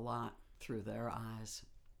learn a lot through their eyes.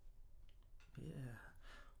 Yeah.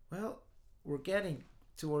 Well, we're getting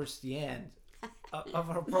towards the end of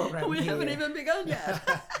our program. We haven't even begun yet.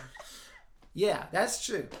 Yeah, that's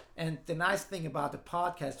true. And the nice thing about the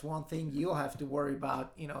podcast, one thing you'll have to worry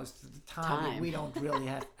about, is the time. We don't really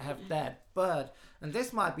have that. But, and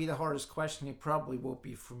this might be the hardest question, it probably will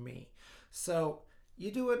be for me. So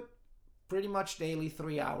you do a pretty much daily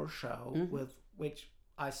 3-hour show with which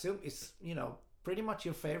I assume is, pretty much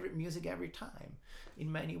your favorite music every time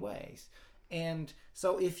in many ways. And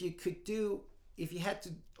so if you had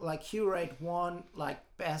to like curate one like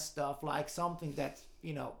best of like something that,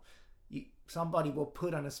 somebody will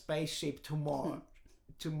put on a spaceship to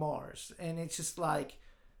Mars, and it's just like,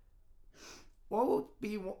 what would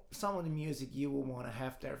be some of the music you would want to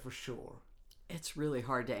have there for sure? It's really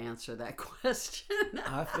hard to answer that question.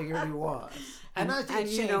 I figured it was, and it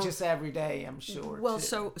changes every day, I'm sure. Well,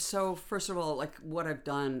 too. so first of all, like what I've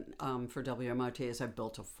done for WMOT is I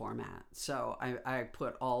built a format. So I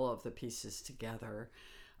put all of the pieces together.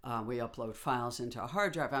 We upload files into a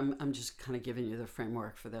hard drive. I'm just kind of giving you the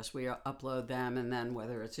framework for this. We upload them, and then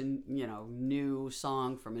whether it's a new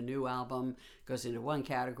song from a new album goes into one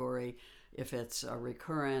category. If it's a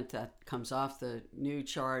recurrent, that comes off the new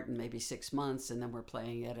chart in maybe 6 months, and then we're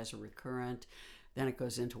playing it as a recurrent. Then it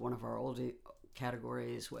goes into one of our old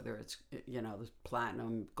categories, whether it's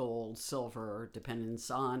platinum, gold, silver, depending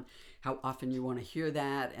on how often you want to hear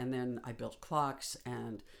that. And then I built clocks,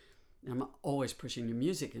 and I'm always pushing new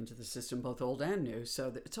music into the system, both old and new, so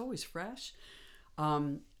that it's always fresh.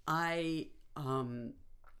 I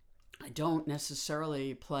don't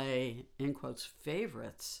necessarily play, in quotes,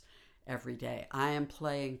 favorites every day. I am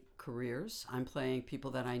playing careers. I'm playing people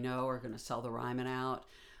that I know are going to sell the Ryman out.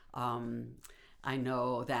 I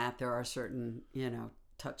know that there are certain,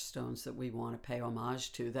 touchstones that we want to pay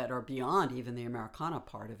homage to that are beyond even the Americana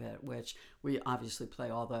part of it, which we obviously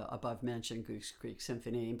play all the above mentioned Goose Creek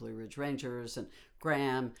Symphony, Blue Ridge Rangers, and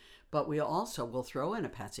Graham, but we also will throw in a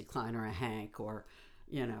Patsy Cline or a Hank or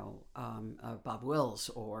Bob Wills,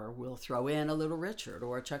 or we'll throw in a Little Richard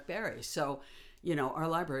or a Chuck Berry. So our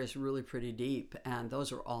library is really pretty deep, and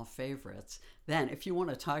those are all favorites. Then if you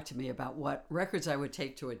want to talk to me about what records I would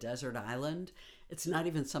take to a desert island, it's not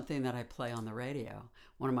even something that I play on the radio.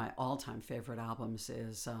 One of my all-time favorite albums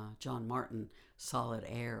is John Martin, Solid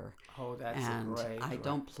Air. Oh, that's and great. I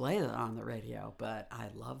don't play that on the radio, but I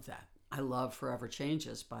love that. I love Forever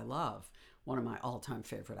Changes by Love, one of my all-time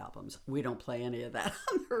favorite albums. We don't play any of that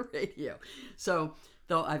on the radio. So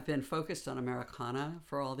though I've been focused on Americana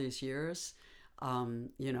for all these years,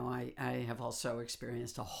 I have also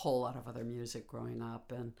experienced a whole lot of other music growing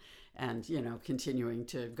up and continuing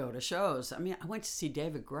to go to shows. I mean, I went to see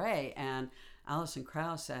David Gray and Alison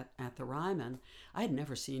Krauss at the Ryman. I had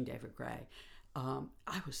never seen David Gray.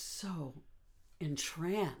 I was so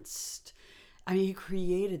entranced. I mean, he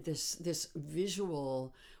created this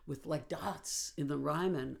visual with like dots in the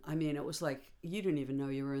Ryman. I mean, it was like you didn't even know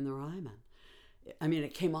you were in the Ryman. I mean,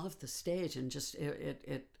 it came off the stage and just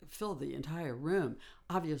it filled the entire room.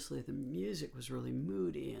 Obviously, the music was really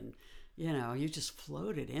moody, and you just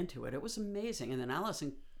floated into it. It was amazing. And then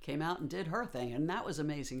Alison came out and did her thing, and that was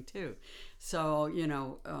amazing too. So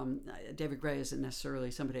David Gray isn't necessarily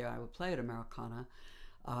somebody I would play at Americana.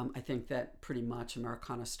 I think that pretty much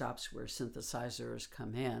Americana stops where synthesizers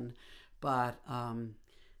come in, but and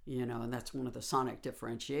that's one of the sonic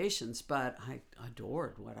differentiations. But I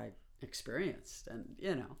adored what I experienced, and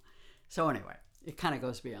so anyway, it kind of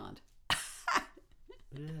goes beyond.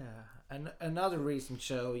 Yeah, and another recent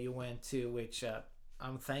show you went to, which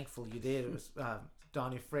I'm thankful you did, it was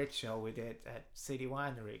Donnie Fritz show we did at City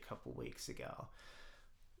Winery a couple weeks ago.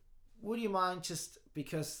 Would you mind, just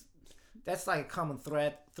because that's like a common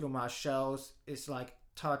thread through my shows, it's like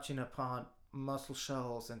touching upon Muscle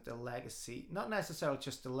Shoals and the legacy, not necessarily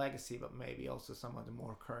just the legacy, but maybe also some of the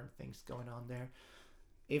more current things going on there.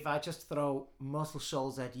 If I just throw Muscle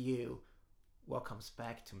Shoals at you, what comes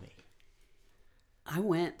back to me? I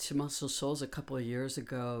went to Muscle Shoals a couple of years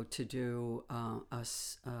ago to do a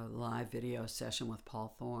live video session with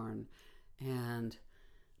Paul Thorne, and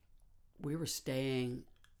we were staying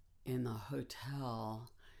in the hotel,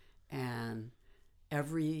 and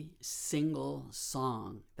every single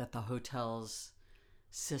song that the hotel's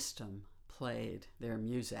system played, their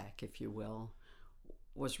music, if you will,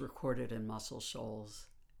 was recorded in Muscle Shoals.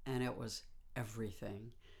 And it was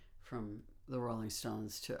everything from the Rolling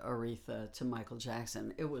Stones to Aretha to Michael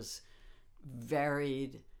Jackson. It was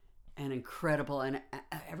varied and incredible. And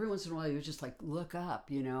every once in a while, you just like look up,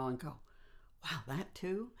 you know, and go, wow, that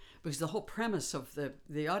too? Because the whole premise of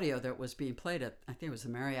the audio that was being played at, I think it was the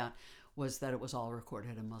Marriott, was that it was all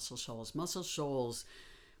recorded in Muscle Shoals. Muscle Shoals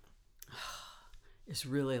is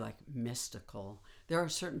really like mystical. There are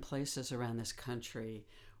certain places around this country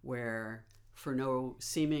where, for no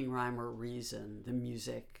seeming rhyme or reason, the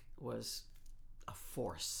music was a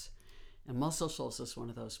force. And Muscle Shoals is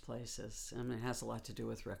one of those places. I mean, it has a lot to do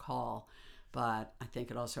with Rick Hall, but I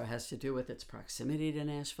think it also has to do with its proximity to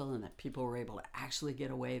Nashville and that people were able to actually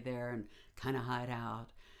get away there and kind of hide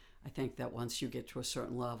out. I think that once you get to a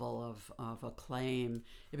certain level of acclaim,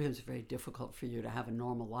 it becomes very difficult for you to have a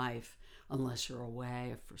normal life unless you're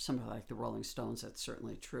away. For somebody like the Rolling Stones, that's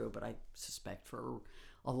certainly true, but I suspect for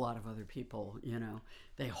a lot of other people, you know,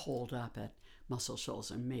 they holed up at Muscle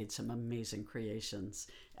Shoals and made some amazing creations,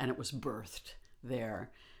 and it was birthed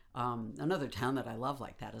there. Another town that I love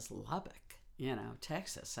like that is Lubbock, you know,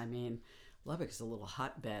 Texas. I mean, Lubbock is a little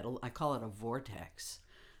hotbed. I call it a vortex.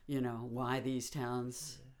 You know, why these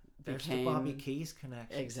towns became... There's the Bobby Keys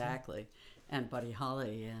connection. Exactly. And Buddy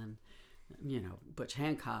Holly and, you know, Butch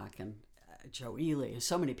Hancock and Joe Ely.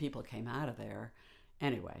 So many people came out of there.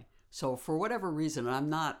 Anyway, so for whatever reason, I'm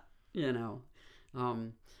not, you know...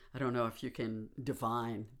 I don't know if you can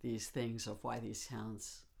divine these things of why these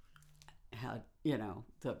towns had, you know,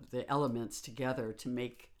 the elements together to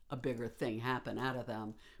make a bigger thing happen out of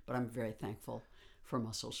them. But I'm very thankful for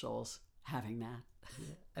Muscle Shoals having that.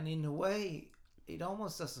 Yeah. And in a way, it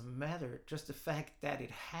almost doesn't matter. Just the fact that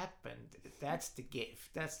it happened, that's the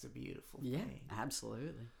gift. That's the beautiful thing. Yeah,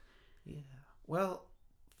 absolutely. Yeah. Well,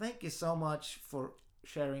 thank you so much for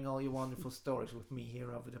sharing all your wonderful stories with me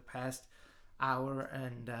here over the past hour,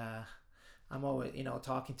 and I'm always, you know,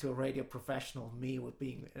 talking to a radio professional, me with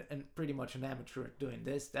being and pretty much an amateur at doing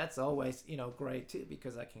this. That's always, you know, great too,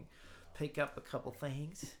 because I can pick up a couple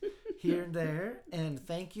things here and there. And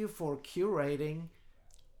thank you for curating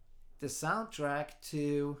the soundtrack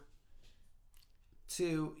to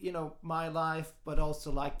you know, my life, but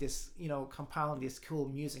also like this, you know, compiling this cool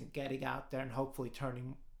music, getting out there and hopefully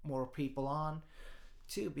turning more people on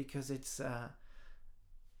too, because it's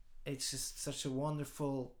just such a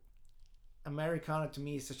wonderful... Americana to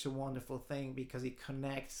me is such a wonderful thing because it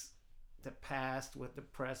connects the past with the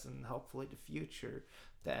present and hopefully the future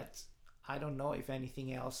that I don't know if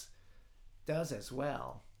anything else does as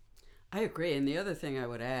well. I agree. And the other thing I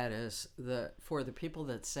would add is that for the people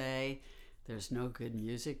that say there's no good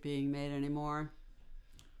music being made anymore,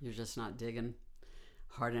 you're just not digging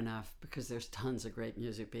hard enough, because there's tons of great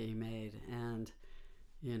music being made. And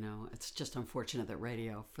you know, it's just unfortunate that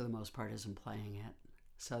radio, for the most part, isn't playing it.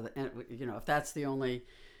 So, you know, if that's the only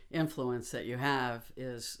influence that you have,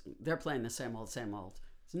 is they're playing the same old, same old.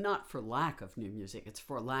 It's not for lack of new music. It's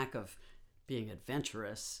for lack of being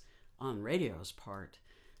adventurous on radio's part.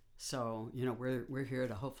 So, you know, we're here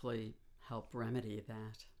to hopefully help remedy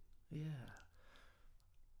that. Yeah.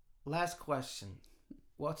 Last question.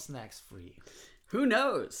 What's next for you? Who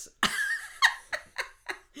knows?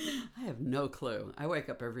 I have no clue. I wake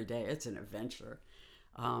up every day. It's an adventure.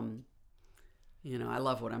 You know, I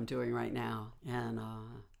love what I'm doing right now. And,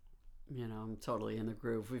 you know, I'm totally in the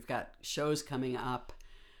groove. We've got shows coming up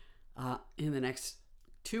in the next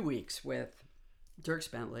 2 weeks with Dierks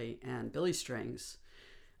Bentley and Billy Strings,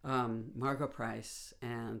 Margo Price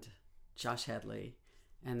and Josh Headley,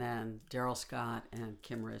 and then Daryl Scott and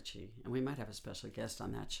Kim Ritchie. And we might have a special guest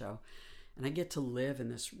on that show. And I get to live in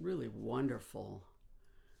this really wonderful...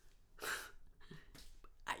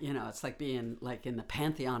 You know, it's like being like in the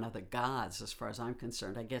pantheon of the gods as far as I'm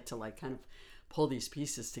concerned. I get to like kind of pull these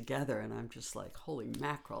pieces together, and I'm just like, holy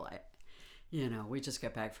mackerel. You know, we just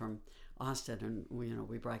got back from Austin, and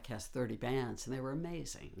we broadcast 30 bands, and they were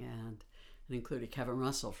amazing. And it included Kevin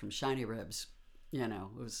Russell from Shiny Ribs. You know,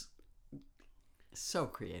 it was so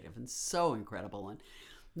creative and so incredible, and,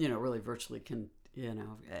 you know, really virtually can, you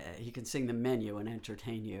know, he can sing the menu and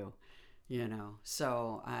entertain you. You know,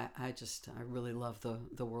 so I really love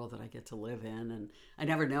the world that I get to live in, and I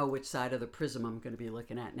never know which side of the prism I'm going to be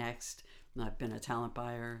looking at next. I've been a talent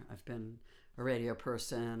buyer, I've been a radio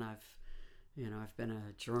person, I've been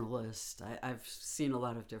a journalist. I've seen a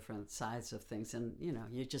lot of different sides of things, and you know,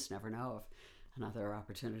 you just never know if another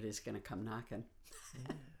opportunity is going to come knocking.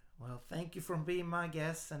 Yeah. Well, thank you for being my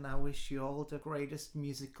guest, and I wish you all the greatest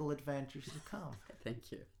musical adventures to come.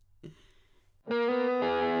 Thank you.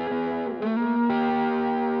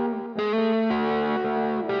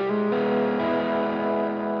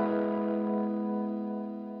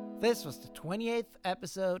 This was the 28th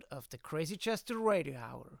episode of the Crazy Chester Radio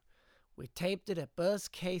Hour. We taped it at Buzz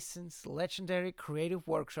Cason's legendary Creative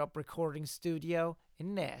Workshop recording studio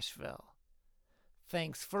in Nashville.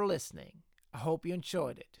 Thanks for listening. I hope you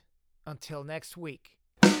enjoyed it. Until next week.